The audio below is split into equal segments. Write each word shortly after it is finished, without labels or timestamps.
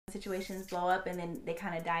situations blow up and then they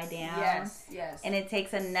kind of die down. Yes. And it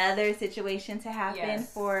takes another situation to happen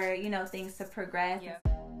for, you know, things to progress. Yep.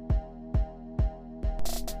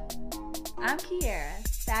 I'm Kiera,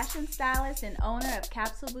 fashion stylist and owner of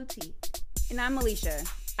Capsule Boutique. And I'm Alicia,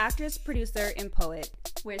 actress, producer, and poet.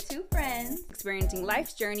 We're two friends Experiencing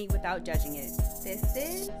life's journey without judging it. This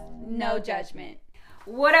is No Judgment.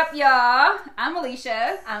 What up, y'all? I'm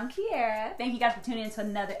Alicia. I'm Kiera. Thank you guys for tuning in to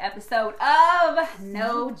another episode of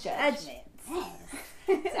No Judgment. So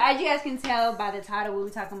as you guys can tell by the title, we'll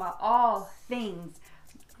be talking about all things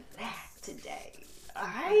black today.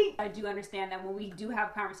 Alright? I do understand that when we do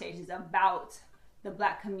have conversations about the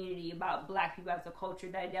black community, about black people as a culture,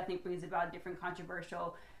 that it definitely brings about different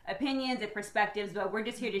controversial opinions and perspectives, but we're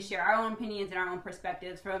just here to share our own opinions and our own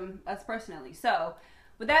perspectives from us personally. So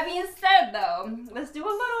with that being said, though, let's do a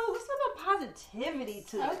little positivity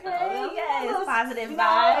to it. Okay, yes, positive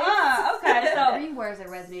vibes. Okay, so 3 words that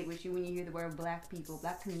resonate with you when you hear the word black people,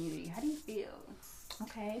 black community. How do you feel?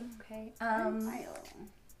 Okay.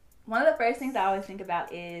 One of the first things I always think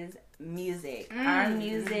about is music. Our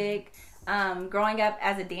music. Growing up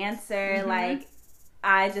as a dancer, like,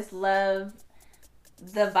 I just love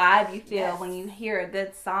the vibe you feel when you hear a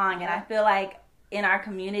good song, and I feel like in our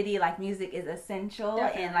community, like, music is essential.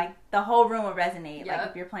 Definitely. And like the whole room will resonate. Like,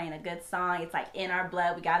 if you're playing a good song, it's like in our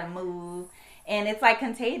blood. We gotta move, and it's like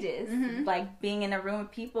contagious. Like being in a room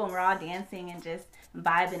with people and we're all dancing and just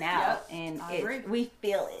vibing out, and we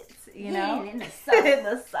feel it, you know, in the soul. In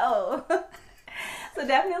the soul. So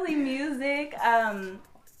definitely music.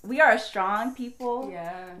 We are a strong people.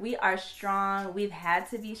 Yeah. We are strong. We've had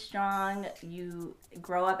to be strong. You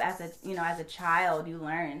grow up as a child, you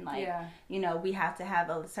learn, like, you know, we have to have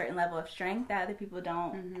a certain level of strength that other people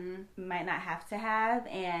might not have to have.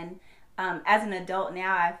 And as an adult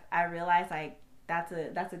now, I realize, like, that's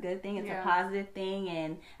a good thing. It's a positive thing,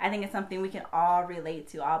 and I think it's something we can all relate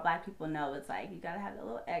to. All black people know it's like you gotta have a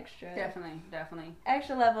little extra, definitely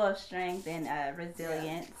extra level of strength and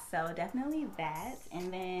resilience. So definitely that.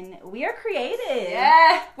 And then we are creative.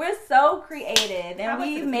 Yeah, we're so creative, and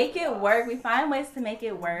we make it work. We find ways to make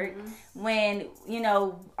it work when, you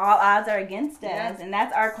know, all odds are against us, and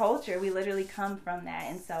that's our culture. We literally come from that,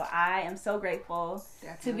 and so I am so grateful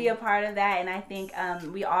to be a part of that. And I think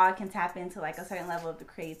we all can tap into, like, a certain level of the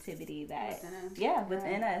creativity that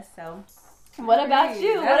within us. So what about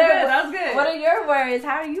you? That was good. What are your words?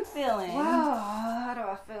 How are you feeling? Wow, how do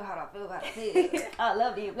I feel? I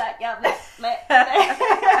love you, black, black.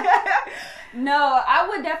 No, I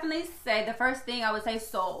would definitely say the first thing I would say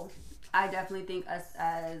soul. I definitely think us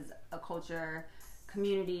as a culture,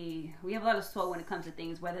 community, we have a lot of soul when it comes to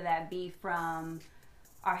things, whether that be from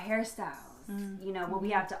our hairstyles, you know, what we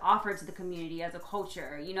have to offer to the community as a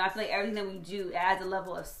culture. You know, I feel like everything that we do adds a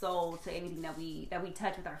level of soul to anything that we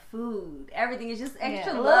touch with our food. Everything is just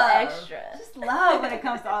extra love. Just love when it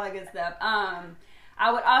comes to all that good stuff.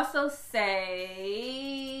 I would also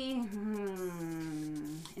say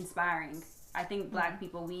inspiring. I think black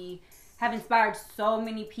people, we have inspired so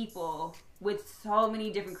many people with so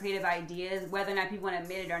many different creative ideas. Whether or not people want to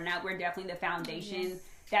admit it or not, we're definitely the foundation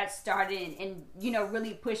that started and, you know,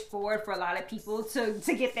 really pushed forward for a lot of people to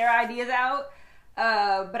get their ideas out.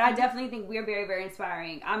 But I definitely think we're very, very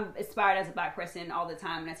inspiring. I'm inspired as a black person all the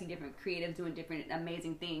time, and I see different creatives doing different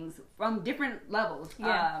amazing things from different levels.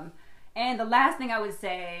 And the last thing I would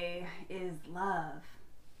say is love.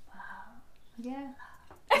 Yeah.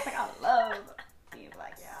 It's like, I love being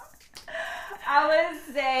black, I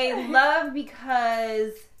would say love,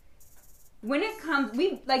 because when it comes,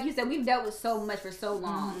 like you said, we've dealt with so much for so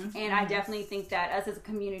long, and I definitely think that us as a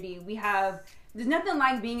community, there's nothing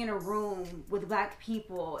like being in a room with black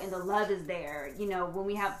people and the love is there. You know, when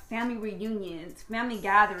we have family reunions, family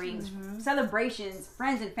gatherings, celebrations,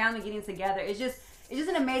 friends and family getting together, it's just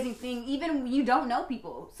an amazing thing. Even when you don't know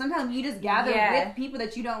people, sometimes you just gather with people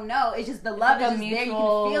that you don't know. It's just the love is just there. You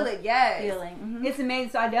can feel it. Yes, feeling. It's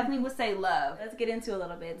amazing. So I definitely would say love. Let's get into a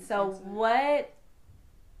little bit. So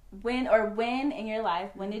when in your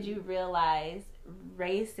life, when did you realize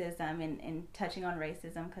racism and touching on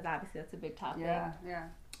racism, because obviously that's a big topic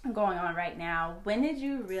going on right now. When did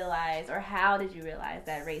you realize, or how did you realize,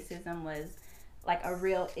 that racism was like a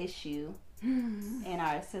real issue in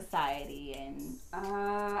our society? And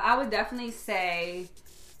I would definitely say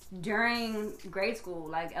during grade school,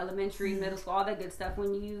 like elementary, middle school, all that good stuff,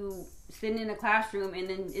 when you sitting in a classroom and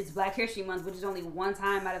then it's Black History Month, which is only one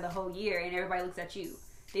time out of the whole year, and everybody looks at you.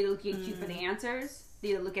 They look at you for the answers.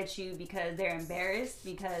 They look at you because they're embarrassed,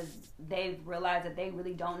 because they've realized that they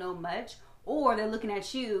really don't know much, or they're looking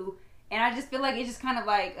at you, and I just feel like it's just kind of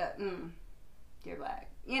like, you're black.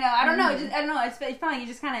 I don't know. I don't know. It's fun. You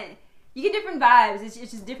just kind of, you get different vibes. It's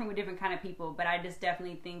just different with different kind of people. But I just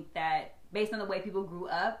definitely think that based on the way people grew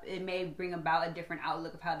up, it may bring about a different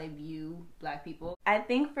outlook of how they view Black people. I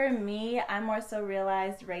think for me, I more so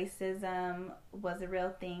realized racism was a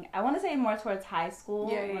real thing. I want to say more towards high school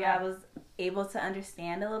when I was able to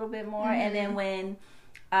understand a little bit more. And then when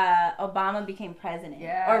Obama became president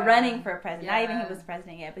or running for president, not even he was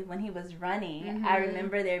president yet, but when he was running, I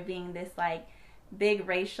remember there being this like big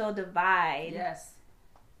racial divide. Yes.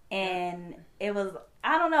 And it was,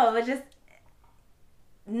 I don't know, it was just,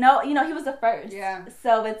 no, he was the first. Yeah.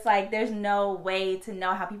 So it's like there's no way to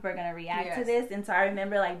know how people are going to react to this. And so I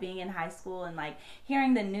remember like being in high school and like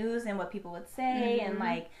hearing the news and what people would say and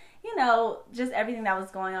like, just everything that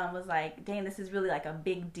was going on was like, dang, this is really like a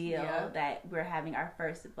big deal that we're having our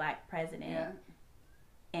first Black president. Yeah.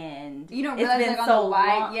 And you don't realize it's been so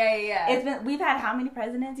long. We've had how many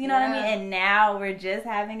presidents? You know what I mean? And now we're just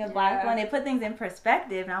having a Black one. It put things in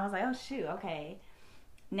perspective, and I was like, oh shoot, okay.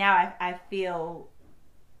 Now I feel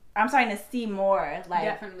I'm starting to see more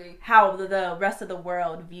like how the rest of the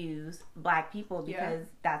world views Black people because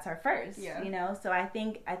that's our first. So I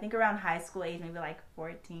think around high school age, maybe like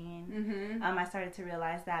 14, I started to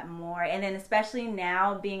realize that more, and then especially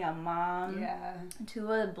now being a mom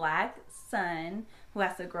to a Black son who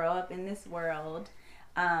has to grow up in this world,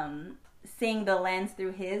 seeing the lens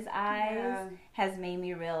through his eyes has made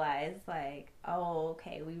me realize, like, oh,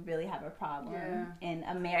 okay, we really have a problem in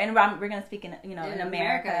America. And we're going to speak in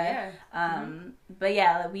America.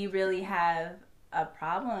 But we really have a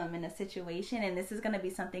problem in a situation, and this is going to be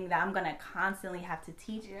something that I'm going to constantly have to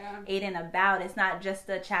teach Aiden about. It's not just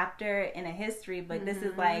a chapter in a history, but this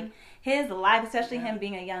is like his life, especially him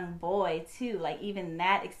being a young boy too. Like even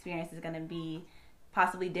that experience is going to be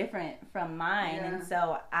possibly different from mine, and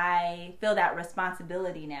so I feel that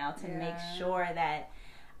responsibility now to make sure that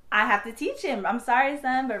I have to teach him. I'm sorry,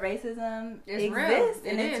 son, but racism exists,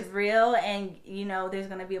 and it's real, and there's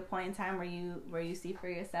going to be a point in time where you see for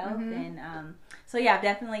yourself, and I've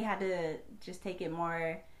definitely had to just take it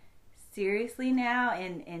more seriously now,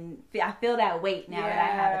 and I feel that weight now that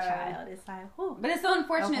I have a child. It's like, whew. But it's so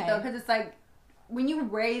unfortunate though, because it's like, when you're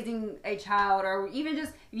raising a child, or even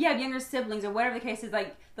just if you have younger siblings or whatever the case is,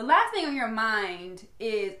 like the last thing on your mind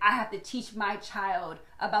is, I have to teach my child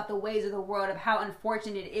about the ways of the world, of how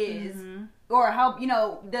unfortunate it is, or how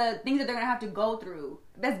the things that they're gonna have to go through.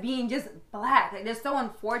 That's being just Black. Like, it's so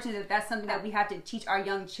unfortunate that that's something that we have to teach our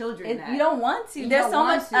young children. You don't want to. There's so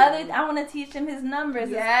much other. I want to teach them his numbers,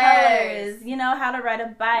 his colors. How to ride a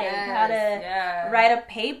bike, how to write a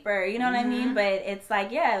paper. You know what I mean? But it's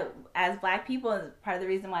like, as Black people, part of the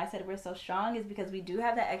reason why I said we're so strong is because we do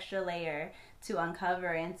have that extra layer to uncover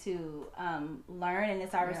and to learn, and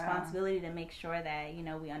it's our responsibility to make sure that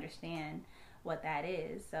we understand what that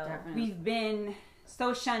is. So we've been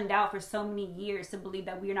so shunned out for so many years to believe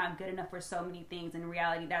that we're not good enough for so many things. In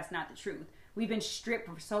reality, that's not the truth. We've been stripped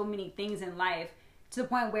for so many things in life, to the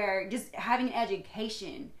point where just having an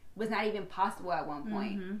education was not even possible at one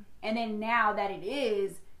point. And then now that it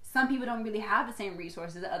is, some people don't really have the same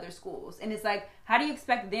resources at other schools. And it's like, how do you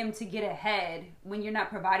expect them to get ahead when you're not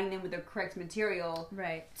providing them with the correct material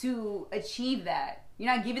to achieve that?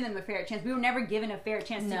 You're not giving them a fair chance. We were never given a fair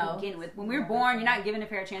chance to begin with. When we were born, you're not given a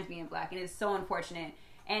fair chance being Black. And it's so unfortunate.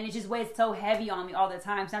 And it just weighs so heavy on me all the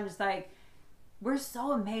time. So I'm just like, we're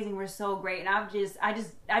so amazing. We're so great. And I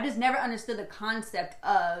just never understood the concept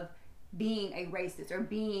of being a racist, or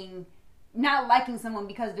being not liking someone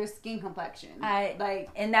because of their skin complexion.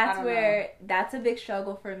 And that's where that's a big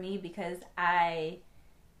struggle for me, because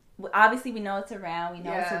obviously we know it's around, we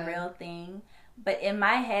know it's a real thing, but in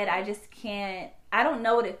my head I don't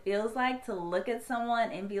know what it feels like to look at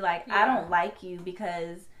someone and be like, I don't like you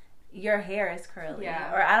because your hair is curly,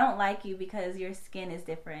 or I don't like you because your skin is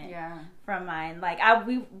different from mine. Like I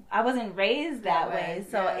wasn't raised that way,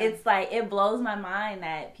 so it's like, it blows my mind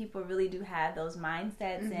that people really do have those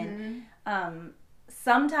mindsets, and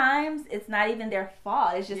sometimes it's not even their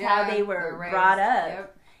fault. It's just how they were brought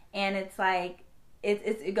up, and it's like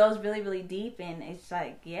it goes really, really deep, and it's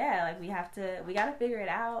like we got to figure it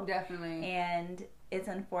out, definitely. And it's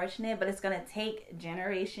unfortunate, but it's going to take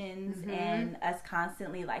generations and us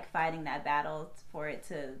constantly like fighting that battle for it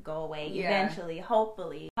to go away eventually,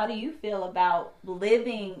 hopefully. How do you feel about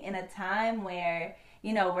living in a time where,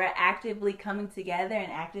 we're actively coming together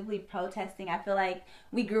and actively protesting? I feel like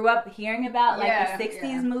we grew up hearing about like the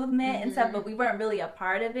 60s movement and stuff, but we weren't really a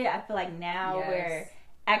part of it. I feel like now we're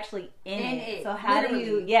actually in it. So how do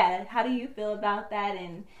you feel about that,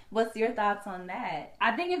 and what's your thoughts on that?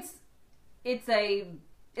 I think it's a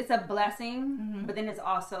it's a blessing, but then it's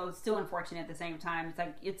also still unfortunate at the same time. It's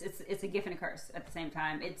like it's a gift and a curse at the same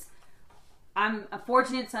time. I'm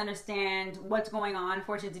fortunate to understand what's going on.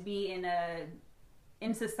 Fortunate to be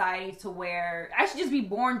in society to where I should just be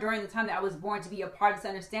born during the time that I was born, to be a part of, to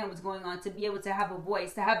understand what's going on, to be able to have a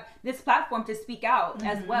voice, to have this platform to speak out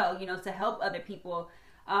as well. You know, to help other people,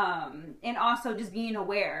 and also just being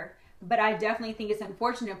aware. But I definitely think it's an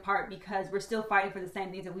unfortunate part because we're still fighting for the same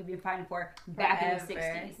things that we've been fighting for back in the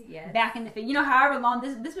 60s. Yes. Back in the, you know, however long,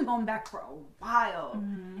 this been going back for a while.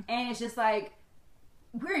 And it's just like,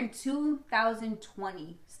 we're in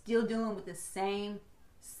 2020 still dealing with the same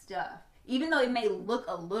stuff. Even though it may look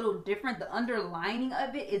a little different, the underlining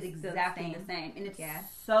of it is exactly the same. And it's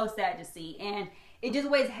so sad to see. And it just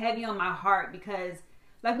weighs heavy on my heart because,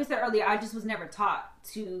 like we said earlier, I just was never taught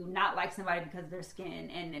to not like somebody because of their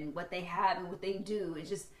skin and what they have and what they do. It's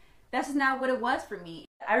just, that's just not what it was for me.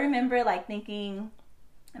 I remember like thinking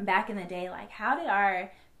back in the day, like how did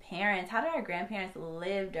our grandparents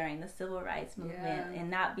live during the civil rights movement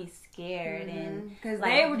and not be scared and like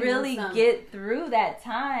they were really get through that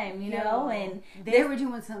time, you know, and they were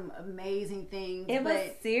doing some amazing things. It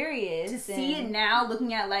was serious. To see it now,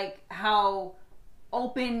 looking at like how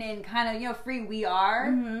open and kind of, you know, free we are,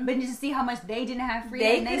 but just to see how much they didn't have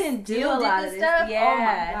freedom. They couldn't do a lot of this stuff. Yeah. Oh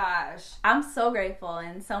my gosh. I'm so grateful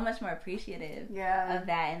and so much more appreciative of that,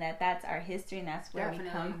 and that's our history and that's where we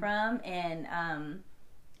come from. And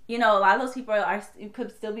you know, a lot of those people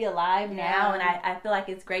could still be alive now, and I feel like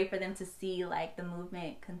it's great for them to see like the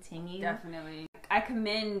movement continue. Definitely. I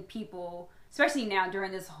commend people, especially now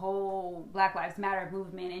during this whole Black Lives Matter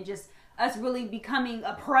movement and just us really becoming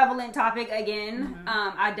a prevalent topic again.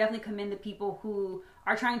 I definitely commend the people who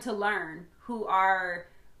are trying to learn, who are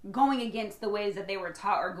going against the ways that they were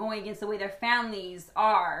taught or going against the way their families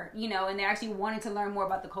are, you know, and they're actually wanting to learn more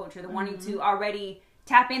about the culture. They're wanting to already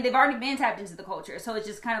tap in. They've already been tapped into the culture. So it's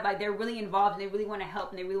just kind of like they're really involved and they really want to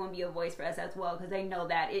help and they really want to be a voice for us as well, because they know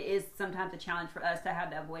that it is sometimes a challenge for us to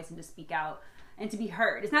have that voice and to speak out and to be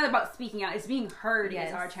heard. It's not about speaking out. It's being heard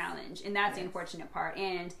is our challenge. And that's the unfortunate part.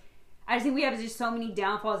 And I just think we have just so many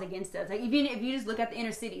downfalls against us. Like, even if you just look at the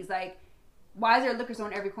inner cities, like, why is there a liquor store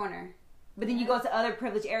in every corner? But then you go to other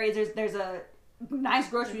privileged areas, there's a nice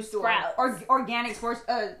grocery store. Or organic sports,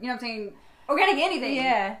 you know what I'm saying? Organic anything.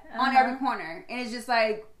 On every corner. And it's just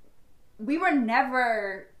like, we were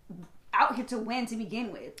never out here to win to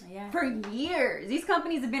begin with. For years. These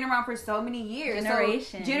companies have been around for so many years.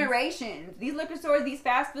 Generations. These liquor stores, these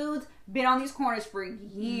fast foods, been on these corners for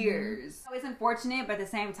years. So it's unfortunate, but at the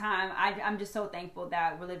same time, I'm just so thankful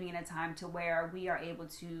that we're living in a time to where we are able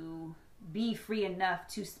to be free enough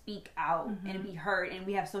to speak out and be heard. And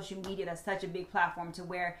we have social media that's such a big platform to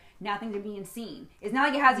where now things are being seen. It's not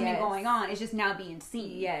like it hasn't been going on. It's just now being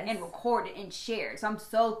seen and recorded and shared. So I'm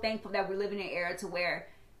so thankful that we're living in an era to where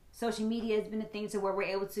social media has been a thing to where we're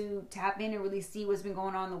able to tap in and really see what's been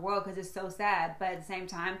going on in the world, because it's so sad. But at the same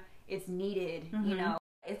time, it's needed, you know.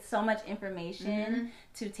 It's so much information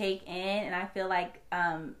to take in. And I feel like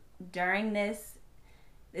during this,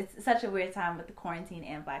 it's such a weird time with the quarantine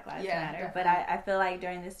and Black Lives Matter. But I feel like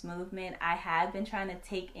during this movement, I have been trying to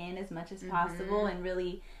take in as much as possible and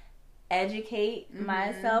really educate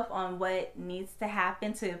myself on what needs to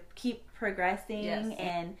happen to keep progressing.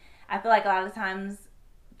 And I feel like a lot of times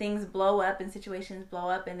things blow up and situations blow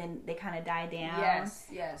up and then they kind of die down.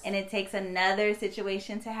 And it takes another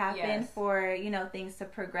situation to happen for, you know, things to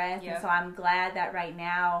progress. And so I'm glad that right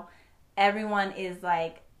now everyone is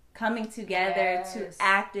like coming together to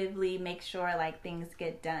actively make sure like things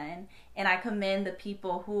get done. And I commend the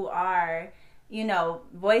people who are, you know,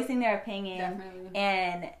 voicing their opinion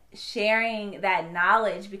and sharing that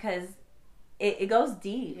knowledge, because it goes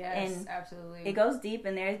deep. And it goes deep,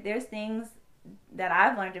 and there's things that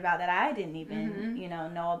I've learned about that I didn't even you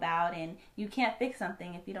know about. And you can't fix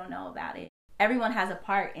something if you don't know about it. Everyone has a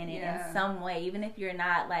part in it in some way, even if you're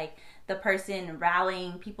not like the person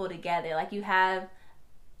rallying people together. Like, you have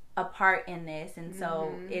a part in this, and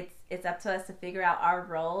so it's up to us to figure out our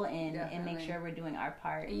role and make sure we're doing our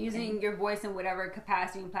part, using your voice in whatever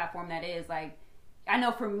capacity and platform that is. Like, I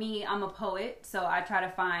know for me, I'm a poet, so I try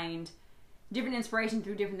to find different inspiration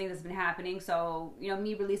through different things that's been happening. So, you know,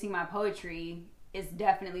 me releasing my poetry, it's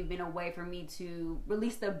definitely been a way for me to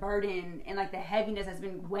release the burden and like the heaviness that's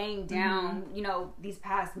been weighing down, you know, these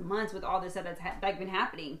past months with all this stuff that's like been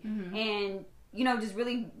happening. And, you know, just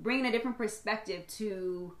really bringing a different perspective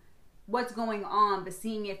to what's going on, but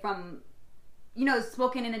seeing it from, you know,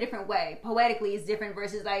 spoken in a different way. Poetically is different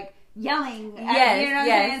versus like yelling. Yes, You know what I'm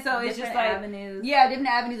saying? So it's just like avenues. Yeah, different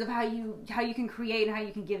avenues of how you can create and how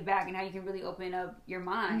you can give back and how you can really open up your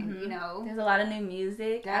mind. You know, there's a lot of new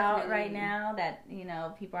music out right now that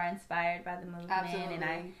people are inspired by the movement. Absolutely.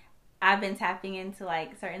 And I've been tapping into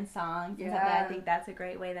like certain songs and stuff. I think that's a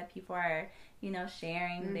great way that people are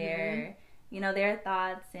sharing their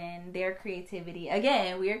thoughts and their creativity.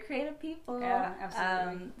 Again, we are creative people. Yeah,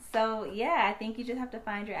 absolutely. So yeah, I think you just have to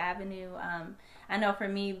find your avenue. I know for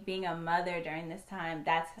me, being a mother during this time,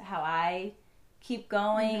 that's how I keep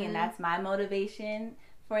going, and that's my motivation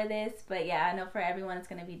for this. But yeah, I know for everyone it's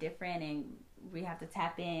going to be different, and we have to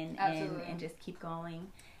tap in and just keep going.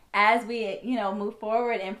 As we, move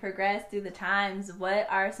forward and progress through the times, what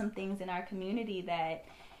are some things in our community that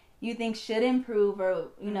you think should improve, or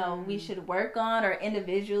we should work on, or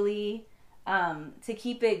individually to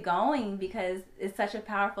keep it going, because it's such a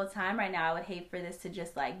powerful time right now. I would hate for this to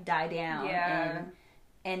just like die down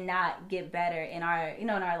and not get better in our in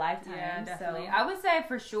our lifetime. Yeah, definitely. So I would say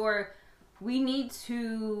for sure we need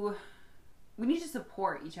to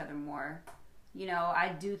support each other more.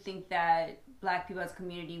 I do think that Black people as a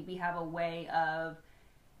community, we have a way of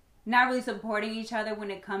not really supporting each other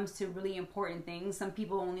when it comes to really important things. Some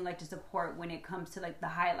people only like to support when it comes to like the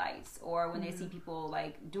highlights, or when they see people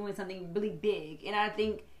like doing something really big. And I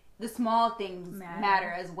think the small things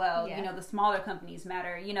matter as well. Yeah. The smaller companies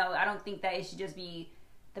matter. I don't think that it should just be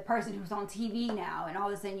the person who's on TV now and all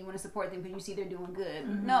of a sudden you want to support them because you see they're doing good.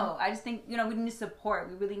 No, I just think, we need to support.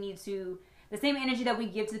 We really need to, the same energy that we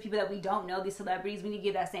give to the people that we don't know, these celebrities, we need to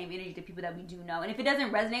give that same energy to people that we do know. And if it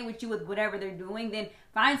doesn't resonate with you with whatever they're doing, then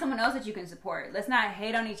find someone else that you can support. Let's not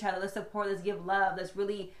hate on each other. Let's support. Let's give love. Let's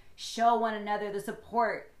really show one another the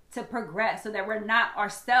support to progress, so that we're not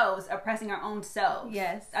ourselves oppressing our own selves.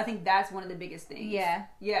 Yes. I think that's one of the biggest things. Yeah.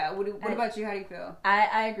 Yeah. What about you? How do you feel?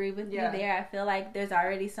 I agree with you there. I feel like there's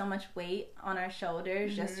already so much weight on our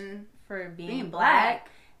shoulders just for being Black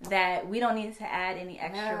that we don't need to add any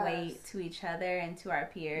extra weight to each other and to our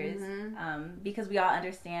peers, because we all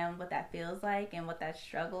understand what that feels like and what that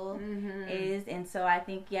struggle is. And so I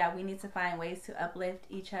think, we need to find ways to uplift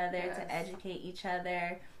each other, to educate each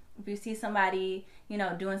other. If you see somebody,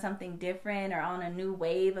 doing something different or on a new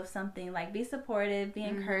wave of something, like, be supportive, be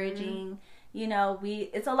encouraging.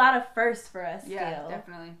 It's a lot of firsts for us still. Yeah,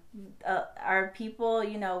 definitely. Our people,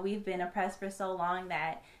 we've been oppressed for so long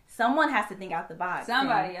that someone has to think out the box.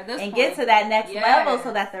 Somebody at this point. Get to that next level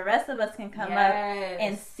so that the rest of us can come up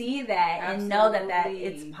and see that and know that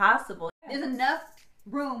it's possible. There's enough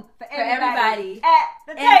room for everybody at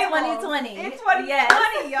the table. 2020. It's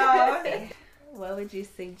 2020, y'all. What would you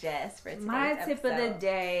suggest for today's My episode? tip of the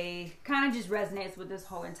day kind of just resonates with this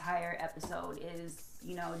whole entire episode is,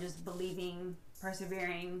 just believing,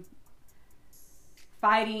 persevering,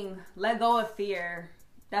 fighting, let go of fear.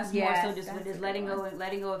 That's more so just what it is, letting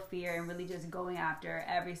go of fear and really just going after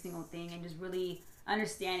every single thing and just really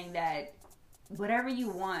understanding that whatever you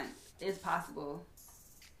want is possible.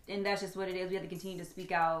 And that's just what it is. We have to continue to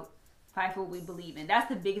speak out, fight for what we believe in. That's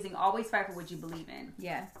the biggest thing. Always fight for what you believe in.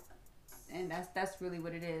 Yeah. And that's really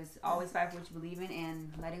what it is. Always fight for what you believe in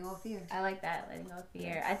and letting go of fear. I like that, letting go of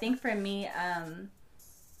fear. I think for me,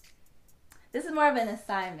 this is more of an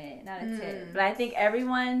assignment, not a tip. But I think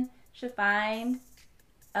everyone should find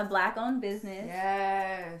a Black-owned business.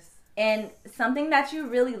 Yes. And something that you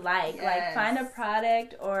really like. Yes. Like, find a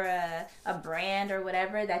product or a brand or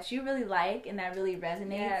whatever that you really like and that really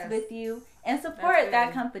resonates with you. And support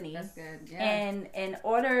that company. That's good. Yeah. And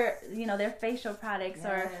order, their facial products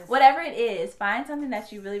or whatever it is. Find something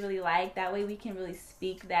that you really, really like. That way we can really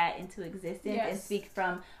speak that into existence and speak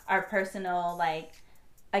from our personal,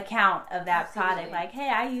 account of that product. Like, hey,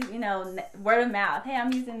 I use, word of mouth. Hey,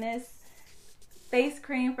 I'm using this face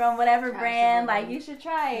cream from whatever brand. Like, you should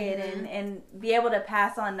try it and be able to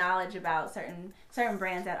pass on knowledge about certain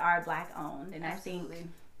brands that are Black owned. And I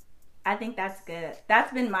think that's good.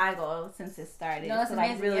 That's been my goal since it started. No, that's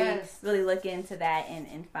amazing. Really look into that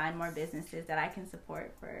and find more businesses that I can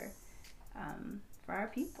support for our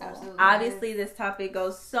people. Absolutely. Obviously, this topic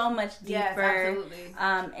goes so much deeper. Yes, absolutely.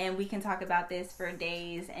 And we can talk about this for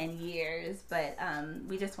days and years, but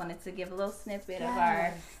we just wanted to give a little snippet of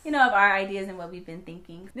our ideas and what we've been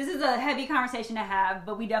thinking. This is a heavy conversation to have,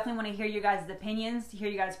 but we definitely want to hear your guys' opinions, to hear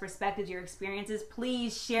your guys' perspectives, your experiences.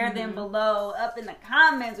 Please share them below, up in the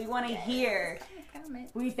comments. We want to hear.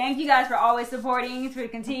 We thank you guys for always supporting, to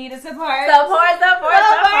continue to support.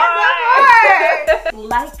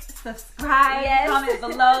 Like, subscribe, comment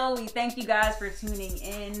below. We thank you guys for tuning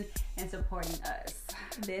in and supporting us.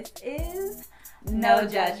 This is No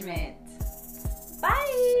Judgment.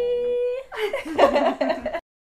 Bye.